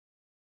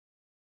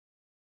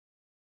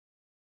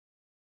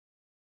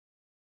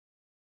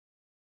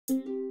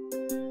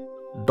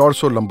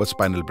Dorsolumbar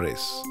spinal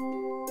brace.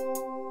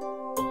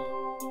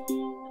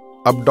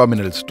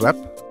 Abdominal strap,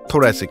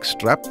 thoracic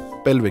strap,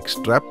 pelvic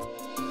strap,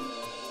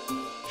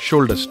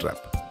 shoulder strap.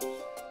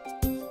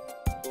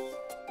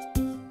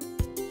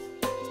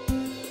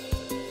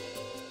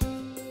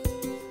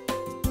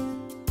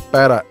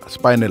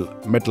 Para-spinal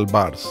metal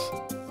bars,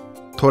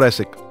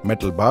 thoracic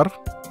metal bar,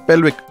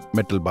 pelvic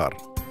metal bar.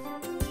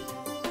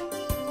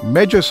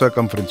 Measure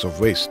circumference of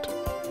waist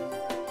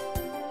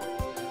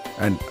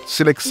and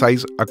select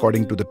size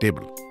according to the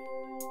table.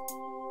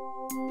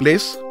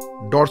 Place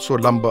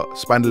dorsolumbar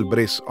spinal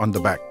brace on the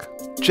back.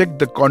 Check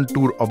the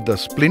contour of the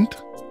splint,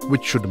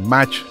 which should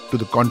match to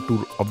the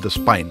contour of the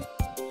spine.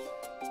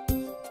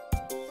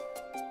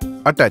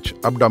 Attach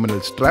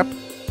abdominal strap.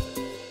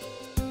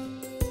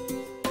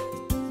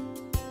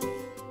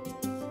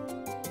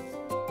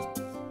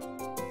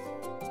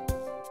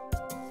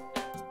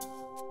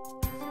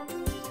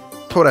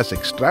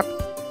 Thoracic strap.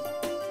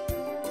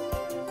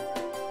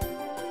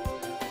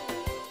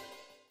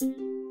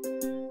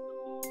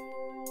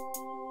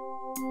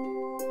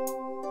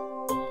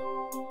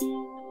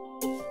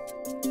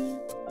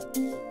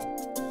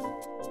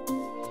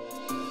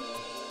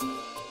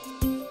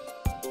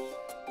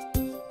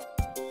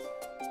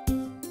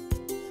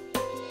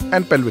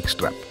 And pelvic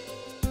strap.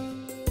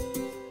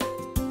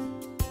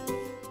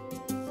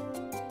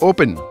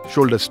 Open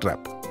shoulder strap.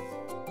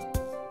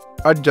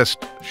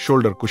 Adjust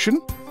shoulder cushion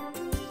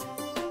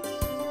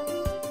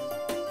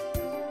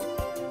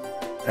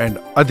and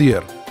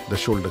adhere the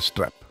shoulder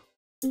strap.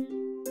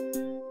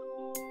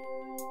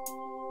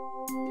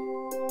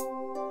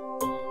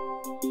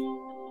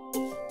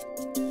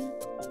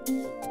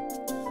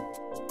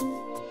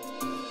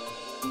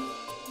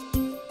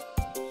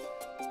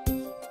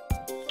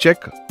 Check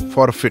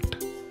for fit.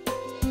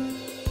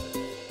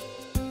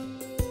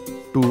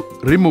 To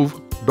remove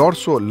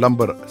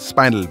dorsolumbar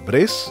spinal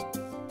brace,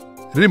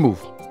 remove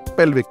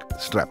pelvic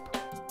strap,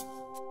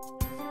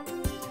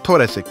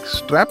 thoracic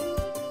strap,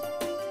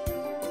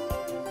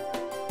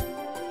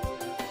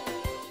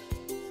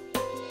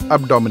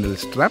 abdominal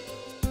strap.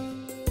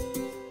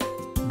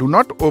 Do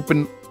not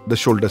open the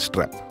shoulder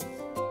strap.